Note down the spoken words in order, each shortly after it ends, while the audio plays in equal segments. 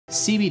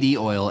CBD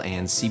oil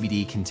and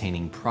CBD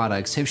containing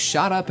products have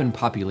shot up in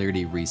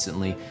popularity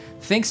recently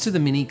thanks to the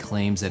many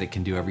claims that it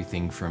can do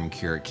everything from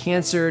cure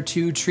cancer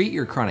to treat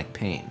your chronic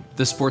pain.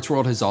 The sports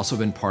world has also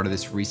been part of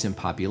this recent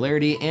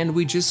popularity, and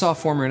we just saw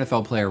former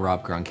NFL player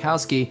Rob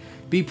Gronkowski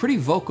be pretty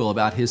vocal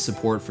about his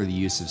support for the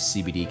use of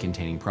CBD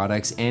containing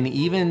products and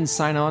even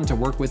sign on to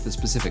work with a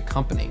specific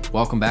company.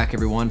 Welcome back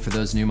everyone. For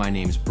those new, my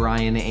name's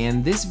Brian,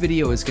 and this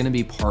video is going to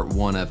be part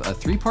one of a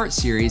three-part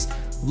series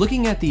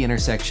looking at the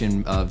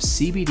intersection of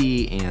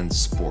CBD and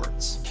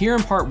sports. Here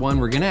in part one,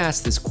 we're going to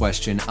ask this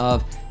question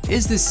of,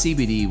 is this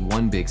CBD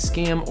one big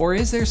scam, or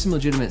is there some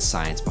legitimate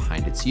science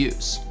behind its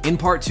use? In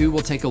part two,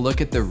 we'll take a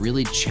look at the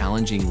really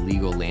challenging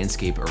legal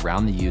landscape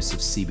around the use of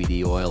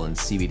CBD oil and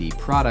CBD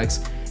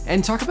products,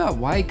 and talk about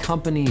why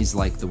companies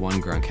like the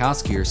one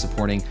Gronkowski are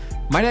supporting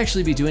might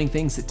actually be doing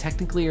things that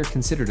technically are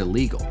considered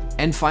illegal.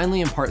 And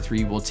finally, in part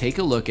three, we'll take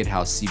a look at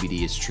how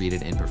CBD is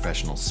treated in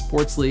professional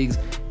sports leagues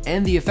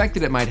and the effect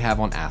that it might have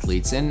on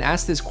athletes, and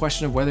ask this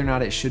question of whether or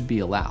not it should be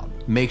allowed.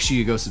 Make sure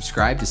you go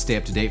subscribe to stay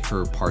up to date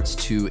for parts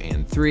 2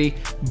 and 3.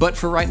 But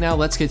for right now,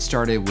 let's get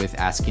started with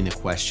asking the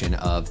question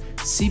of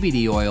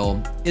CBD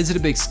oil. Is it a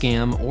big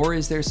scam, or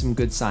is there some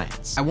good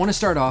science? I want to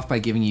start off by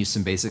giving you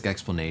some basic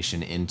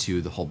explanation into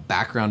the whole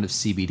background of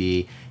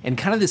CBD and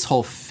kind of this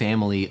whole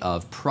family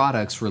of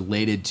products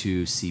related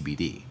to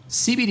CBD.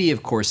 CBD,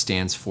 of course,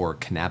 stands for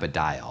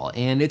cannabidiol,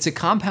 and it's a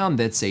compound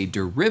that's a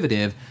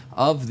derivative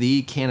of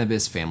the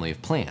cannabis family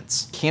of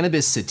plants.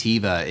 Cannabis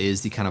sativa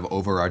is the kind of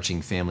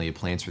overarching family of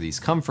plants where these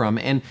come from,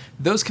 and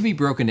those can be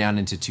broken down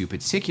into two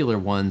particular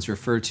ones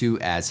referred to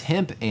as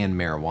hemp and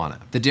marijuana.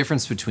 The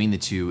difference between the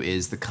two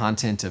is the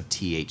content of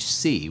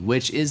THC,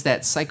 which is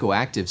that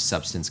psychoactive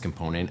substance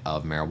component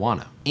of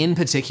marijuana. In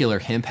particular,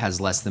 hemp has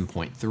less than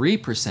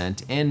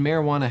 0.3% and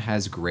marijuana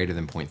has greater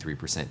than 0.3%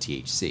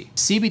 THC.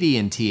 CBD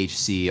and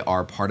THC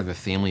are part of a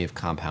family of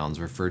compounds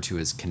referred to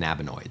as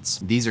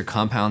cannabinoids. These are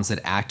compounds that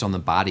act on the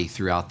body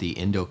throughout the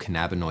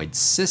endocannabinoid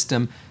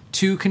system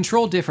to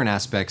control different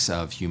aspects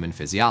of human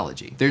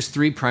physiology. There's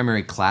three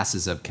primary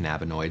classes of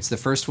cannabinoids. The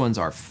first ones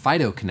are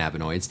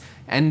phytocannabinoids,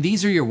 and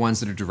these are your ones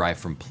that are derived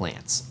from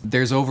plants.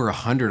 There's over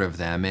 100 of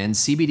them, and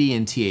CBD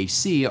and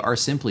THC are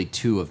simply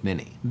two of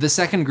many. The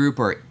second group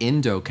are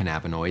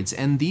endocannabinoids,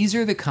 and these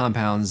are the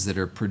compounds that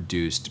are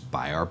produced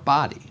by our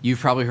body. You've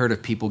probably heard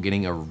of people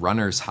getting a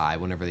runner's high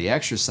whenever they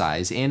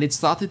exercise, and it's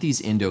thought that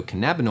these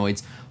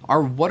endocannabinoids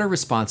are what are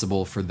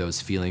responsible for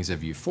those feelings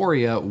of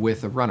euphoria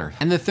with a runner.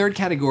 And the third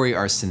category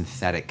are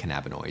synthetic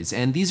cannabinoids,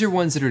 and these are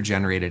ones that are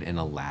generated in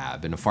a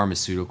lab in a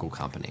pharmaceutical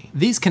company.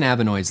 These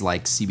cannabinoids,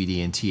 like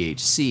CBD and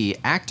THC,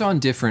 act on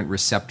different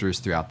receptors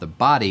throughout the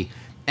body,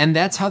 and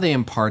that's how they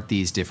impart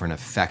these different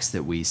effects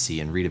that we see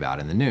and read about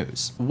in the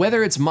news.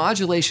 Whether it's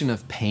modulation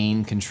of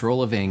pain,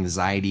 control of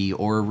anxiety,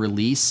 or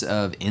release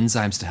of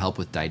enzymes to help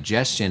with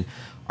digestion,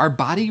 our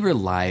body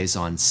relies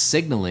on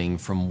signaling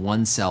from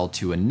one cell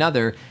to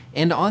another,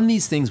 and on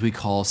these things we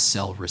call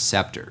cell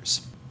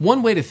receptors.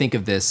 One way to think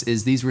of this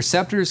is these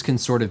receptors can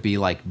sort of be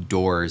like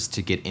doors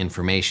to get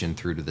information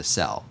through to the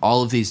cell.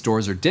 All of these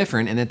doors are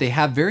different in that they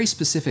have very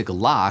specific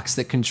locks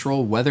that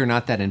control whether or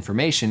not that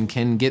information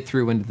can get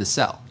through into the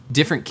cell.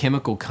 Different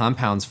chemical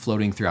compounds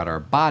floating throughout our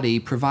body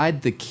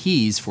provide the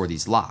keys for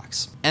these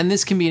locks. And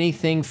this can be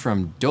anything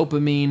from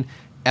dopamine,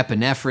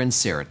 epinephrine,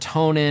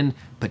 serotonin,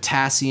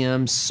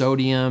 potassium,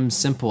 sodium,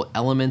 simple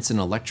elements and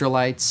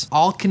electrolytes.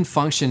 All can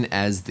function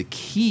as the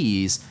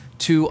keys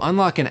to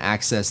unlock and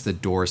access the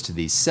doors to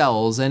these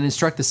cells and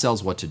instruct the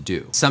cells what to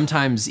do.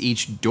 Sometimes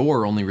each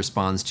door only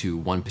responds to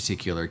one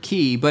particular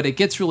key, but it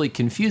gets really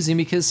confusing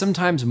because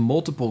sometimes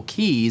multiple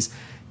keys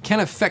can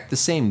affect the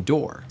same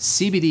door.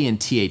 CBD and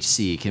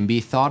THC can be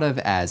thought of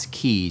as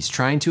keys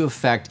trying to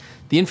affect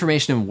the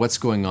information of what's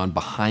going on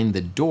behind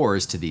the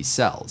doors to these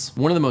cells.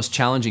 One of the most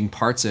challenging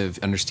parts of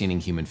understanding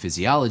human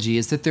physiology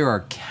is that there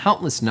are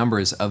countless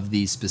numbers of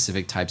these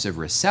specific types of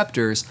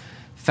receptors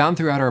found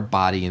throughout our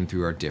body and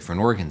through our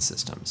different organ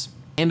systems.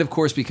 And of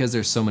course, because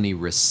there's so many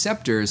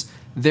receptors,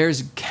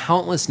 there's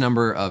countless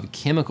number of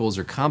chemicals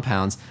or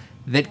compounds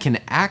that can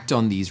act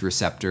on these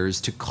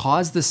receptors to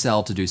cause the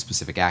cell to do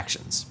specific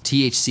actions.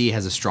 THC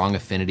has a strong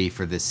affinity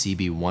for the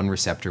CB1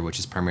 receptor, which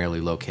is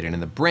primarily located in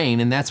the brain,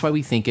 and that's why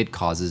we think it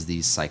causes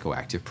these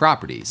psychoactive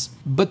properties.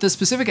 But the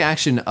specific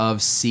action of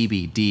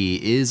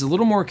CBD is a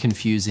little more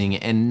confusing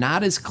and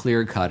not as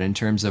clear-cut in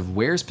terms of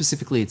where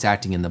specifically it's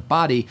acting in the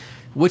body,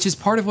 which is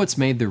part of what's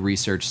made the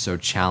research so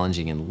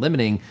challenging and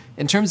limiting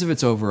in terms of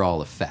its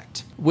overall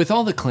effect. With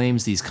all the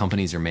claims these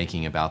companies are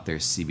making about their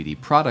CBD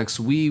products,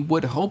 we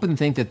would hope and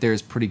think that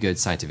there's pretty good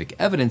scientific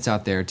evidence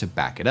out there to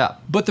back it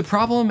up. But the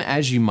problem,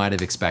 as you might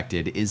have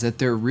expected, is that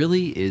there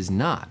really is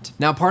not.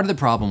 Now, part of the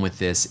problem with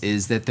this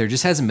is that there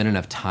just hasn't been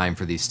enough time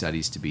for these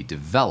studies to be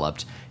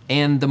developed,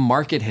 and the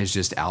market has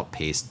just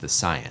outpaced the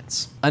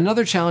science.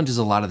 Another challenge is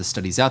a lot of the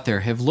studies out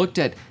there have looked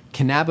at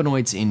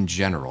cannabinoids in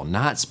general,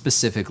 not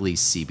specifically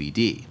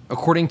CBD.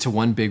 According to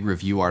one big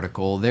review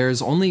article,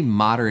 there's only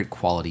moderate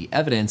quality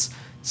evidence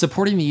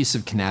supporting the use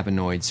of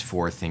cannabinoids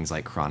for things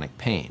like chronic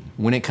pain.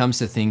 When it comes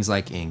to things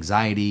like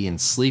anxiety and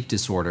sleep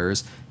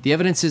disorders, the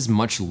evidence is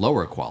much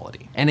lower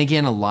quality. And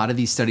again, a lot of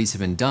these studies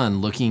have been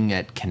done looking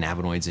at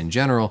cannabinoids in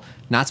general,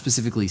 not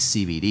specifically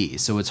CBD,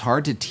 so it's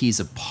hard to tease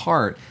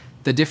apart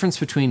the difference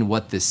between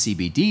what the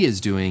CBD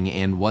is doing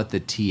and what the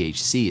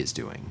THC is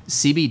doing.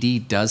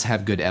 CBD does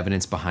have good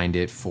evidence behind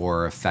it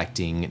for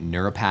affecting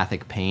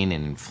neuropathic pain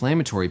and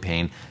inflammatory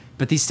pain,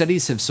 but these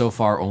studies have so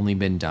far only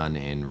been done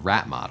in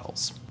rat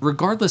models.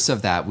 Regardless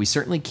of that, we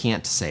certainly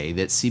can't say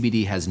that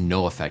CBD has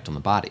no effect on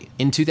the body.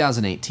 In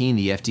 2018,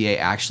 the FDA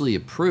actually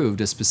approved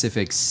a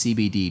specific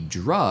CBD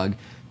drug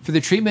for the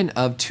treatment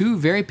of two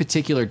very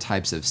particular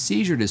types of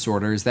seizure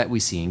disorders that we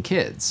see in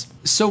kids.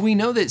 So we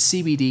know that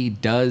CBD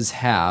does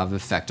have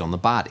effect on the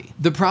body.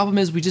 The problem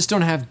is we just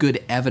don't have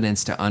good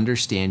evidence to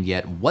understand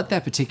yet what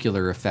that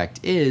particular effect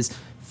is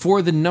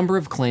for the number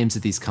of claims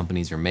that these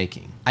companies are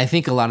making. I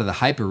think a lot of the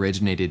hype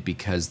originated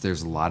because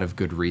there's a lot of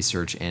good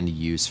research and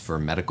use for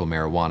medical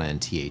marijuana and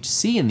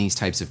THC in these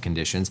types of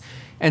conditions,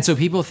 and so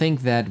people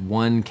think that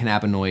one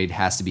cannabinoid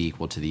has to be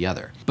equal to the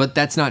other. But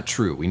that's not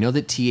true. We know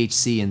that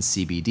THC and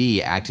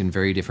CBD act in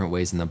very different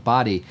ways in the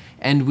body,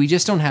 and we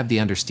just don't have the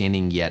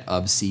understanding yet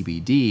of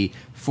CBD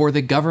for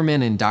the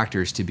government and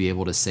doctors to be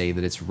able to say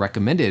that it's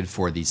recommended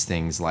for these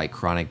things like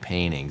chronic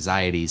pain,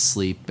 anxiety,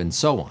 sleep, and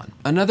so on.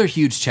 Another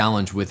huge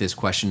challenge with this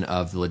question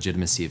of the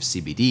legitimacy of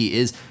CBD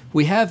is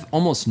we have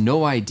almost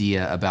no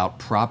idea about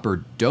proper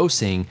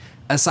dosing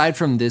aside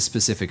from this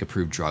specific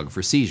approved drug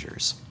for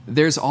seizures.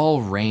 There's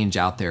all range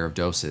out there of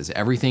doses,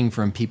 everything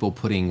from people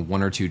putting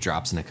 1 or 2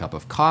 drops in a cup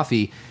of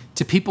coffee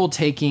to people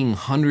taking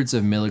hundreds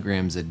of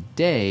milligrams a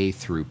day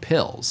through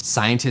pills.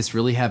 Scientists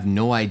really have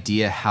no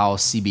idea how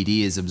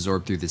CBD is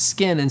absorbed through the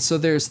skin, and so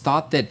there's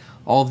thought that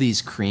all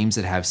these creams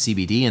that have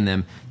CBD in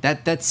them,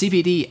 that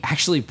CBD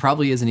actually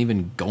probably isn't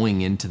even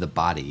going into the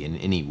body in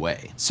any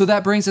way. So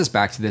that brings us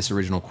back to this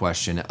original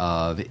question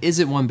of, is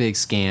it one big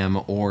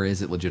scam or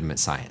is it legitimate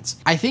science?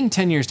 I think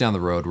 10 years down the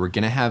road, we're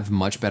gonna have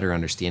much better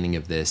understanding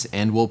of this,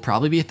 and we'll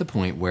probably be at the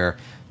point where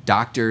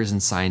doctors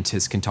and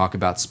scientists can talk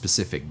about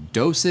specific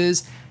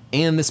doses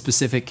and the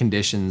specific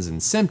conditions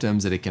and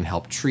symptoms that it can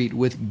help treat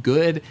with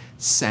good,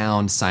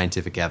 sound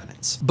scientific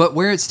evidence. But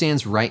where it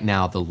stands right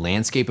now, the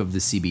landscape of the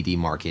CBD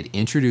market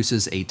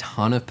introduces a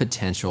ton of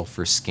potential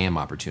for scam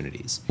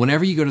opportunities.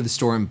 Whenever you go to the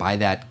store and buy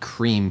that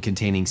cream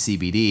containing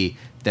CBD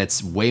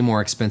that's way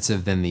more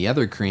expensive than the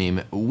other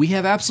cream, we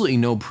have absolutely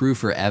no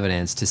proof or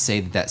evidence to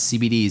say that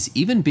CBD is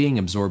even being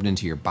absorbed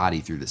into your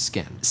body through the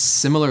skin.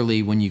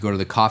 Similarly, when you go to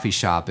the coffee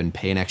shop and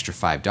pay an extra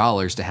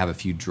 $5 to have a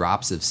few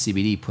drops of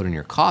CBD put in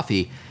your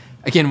coffee,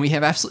 again, we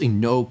have absolutely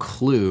no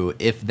clue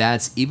if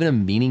that's even a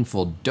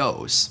meaningful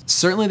dose.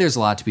 Certainly there's a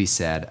lot to be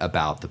said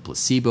about the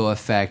placebo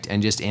effect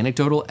and just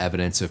anecdotal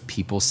evidence of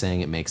people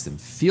saying it makes them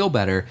feel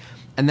better,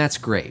 and that's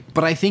great.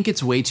 But I think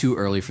it's way too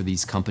early for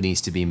these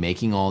companies to be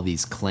making all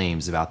these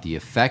claims about the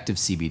effect of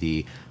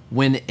CBD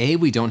when A,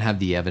 we don't have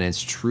the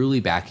evidence truly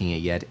backing it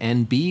yet,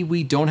 and B,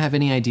 we don't have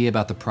any idea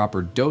about the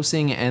proper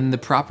dosing and the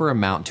proper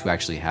amount to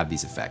actually have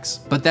these effects.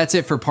 But that's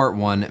it for part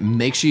 1.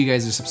 Make sure you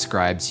guys are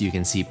subscribed so you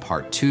can see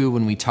part 2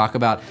 when we talk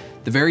about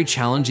the very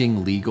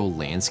challenging legal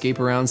landscape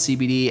around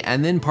CBD,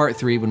 and then part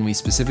 3 when we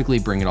specifically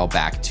bring it all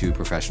back to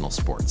professional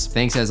sports.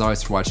 Thanks as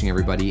always for watching,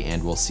 everybody,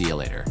 and we'll see you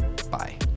later. Bye.